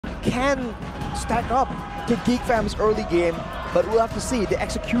can stack up to GEEKFAM's early game, but we'll have to see the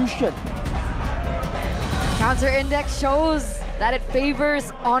execution. Counter index shows that it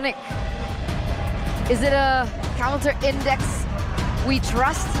favors ONIC. Is it a counter index we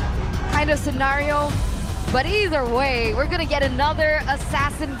trust kind of scenario? But either way, we're gonna get another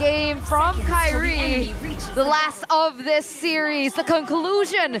Assassin game from KAIRI. The last of this series, the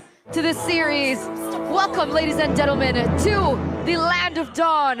conclusion to this series. Welcome, ladies and gentlemen, to the Land of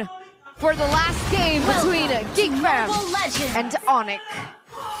Dawn for the last game between GEEKFAM and ONIC.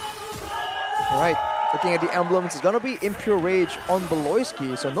 All right, looking at the emblems, it's gonna be Impure Rage on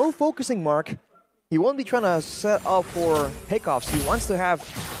Bhoszkuyakoy, so no focusing mark. He won't be trying to set up for pickoffs. He wants to have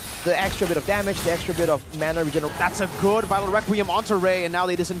the extra bit of damage, the extra bit of mana regeneration. That's a good Vital Requiem onto Ray, and now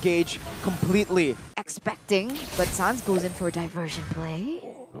they disengage completely. Expecting, but Sans goes in for a diversion play.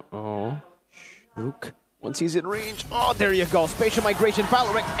 Uh-oh. Luke, once he's in range. Oh, there you go. Spatial migration,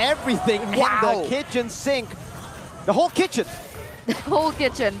 Vital Rec, everything in the kitchen sink. The whole kitchen. The whole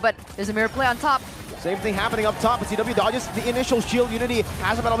kitchen, but there's a mirror play on top. Same thing happening up top. CW dodges the initial shield. Unity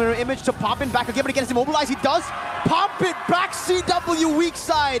has a battle mirror image to pop in back again, but he gets immobilized. He does pop it back. CW weak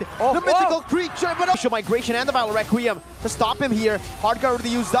side. The mythical creature, but spatial migration and the Vital Requiem to stop him here. Hard guard already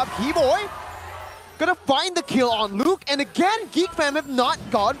used up. Keyboy gonna find the kill on Luke, and again, GEEKFAM have not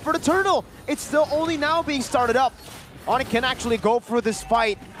gone for the turtle. It's still only now being started up. ONIC can actually go for this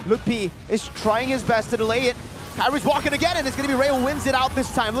fight. Lupi is trying his best to delay it. KAIRI's walking again, and it's going to be Ray who wins it out this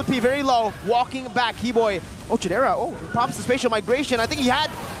time. Lupi very low, walking back. Keyboy. Oh, Chidera. Oh, he pops the spatial migration. I think he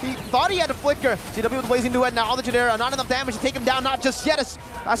thought he had a flicker. CW with Blazing Duet now on the Chidera. Not enough damage to take him down, not just yet.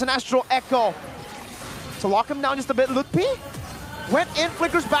 As an Astral Echo. To lock him down just a bit. Lupi went in,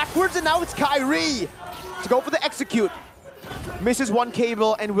 flickers backwards, and now it's KAIRI to go for the execute. Misses one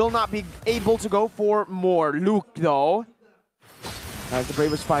cable and will not be able to go for more. Luke, though, as the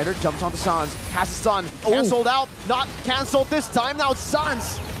bravest fighter, jumps onto Sans. Has his stun. Cancelled out. Not cancelled this time. Now it's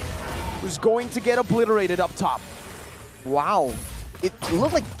Sans who's going to get obliterated up top. Wow. It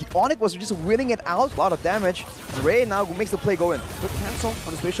looked like ONIC was just winning it out. A lot of damage. Ray now makes the play go in. Good cancel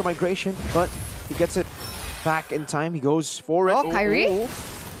on the spatial migration, but he gets it back in time. He goes for it. Oh, KAIRI.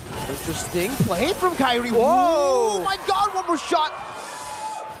 Interesting play from KAIRI. Whoa! Oh my god, one more shot.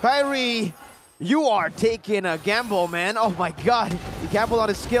 KAIRI, you are taking a gamble, man. Oh my god. He gambled on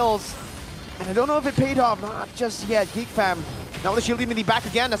his skills. And I don't know if it paid off. Not just yet. GEEKFAM. Now the shield immunity back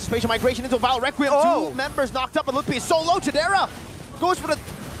again. That's a spatial migration into Vital Requiem. Two members knocked up, and Lupi is so low. Chidera goes for the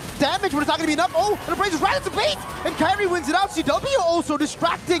damage, but it's not going to be enough. Oh, and the Braze is right at the bait. And KAIRI wins it out. CW also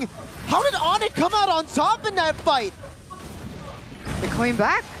distracting. How did ONIC come out on top in that fight? They're coming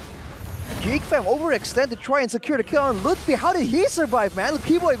back. GEEKFAM overextend to try and secure the kill on Lupi. How did he survive, man?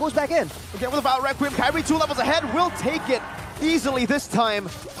 Keyboy goes back in. Again with the Vital Requiem. KAIRI 2 levels ahead. Will take it easily this time.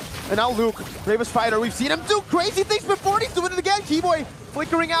 And now Luke, bravest fighter. We've seen him do crazy things before. He's doing it again. Keyboy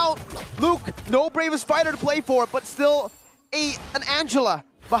flickering out. Luke, no bravest fighter to play for, but still an Angela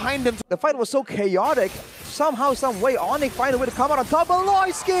behind him. The fight was so chaotic. Somehow, some way, ONIC find a way to come out on top.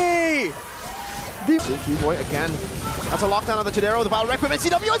 Bhoszkuyakoy! Keyboy again. That's a lockdown on the Chidera. The Vital Requiem and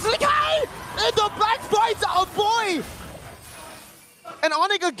CW is Kai! And the back fights, oh boy! And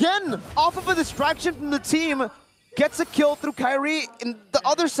ONIC again, off of a distraction from the team, gets a kill through KAIRI in the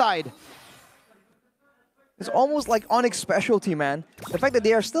other side. It's almost like ONIC's specialty, man. The fact that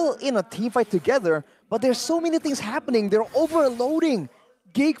they are still in a team fight together, but there's so many things happening. They're overloading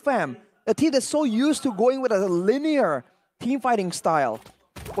GEEKFAM, a team that's so used to going with a linear team fighting style.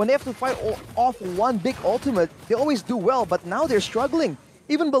 When they have to fight off one big ultimate, they always do well, but now they're struggling.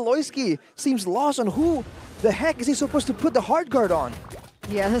 Even Bhoszkuyakoy seems lost on who the heck is he supposed to put the hard guard on.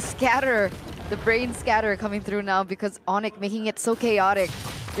 Yeah, the scatter, the brain scatter coming through now because ONIC making it so chaotic.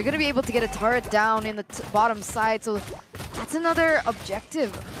 They're going to be able to get a turret down in the bottom side, so that's another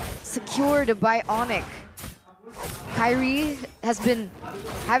objective secured by ONIC. KAIRI has been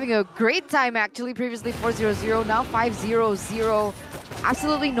having a great time actually, previously 4-0-0, now 5-0-0.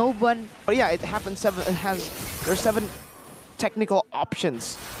 Absolutely no one. But yeah, it happens there's 7 technical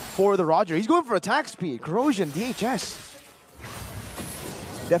options for the Roger. He's going for attack speed, corrosion, DHS.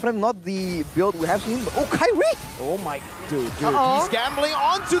 Definitely not the build we have seen. Oh, KAIRI! Oh my, dude. He's gambling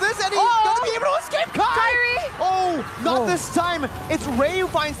onto this, and he's gonna be able to escape. KAIRI! Oh, not this time. It's Ray who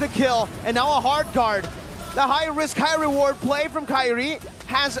finds the kill, and now a hard guard. The high risk, high reward play from KAIRI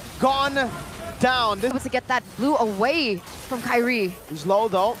has gone down. Able to get that blue away from KAIRI. He's low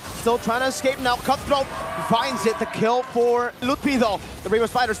though, still trying to escape now. Cutthroat finds it, the kill for Lupi though. The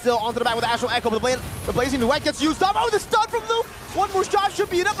bravest fighter still onto the back with the Astral Echo, but the Blazing Duet gets used up. Oh, the stun from Luke! One more shot should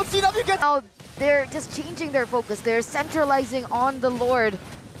be enough, but CW gets... Now they're just changing their focus. They're centralizing on the Lord.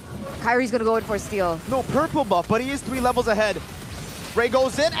 KAIRI's gonna go in for a steal. No purple buff, but he is 3 levels ahead. Ray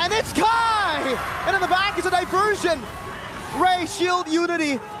goes in, and it's Kai! And in the back is a diversion. Ray, shield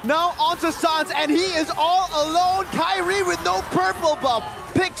unity, now onto Sans, and he is all alone. KAIRI with no purple buff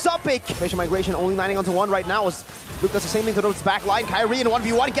picks up a facial migration, only landing onto 1 right now. As Luke does the same thing to Luke's back line. KAIRI in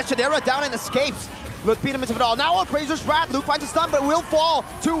 1v1 gets Shadera down and escapes. Luke beat him into it all. Now on Razor's Wrath, Luke finds a stun, but will fall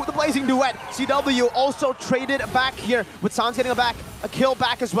to the Blazing Duet. CW also traded back here, with Sans getting a kill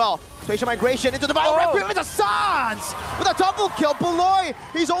back as well. Spatial migration into the battle. It's a Sans with a double kill. Beloy,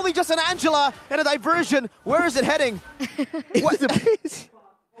 he's only just an Angela and a diversion. Where is it heading? What the base?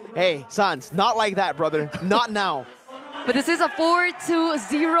 Hey, Sans, not like that, brother. Not now. But this is a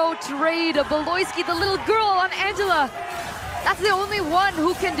 4-0 trade. Beloyski, the little girl on Angela. That's the only one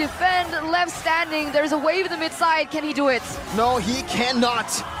who can defend left standing. There's a wave in the mid side. Can he do it? No, he cannot.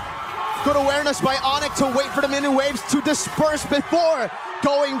 Good awareness by ONIC to wait for the mini waves to disperse before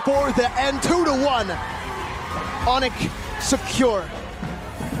going for the end. 2-1. ONIC secure.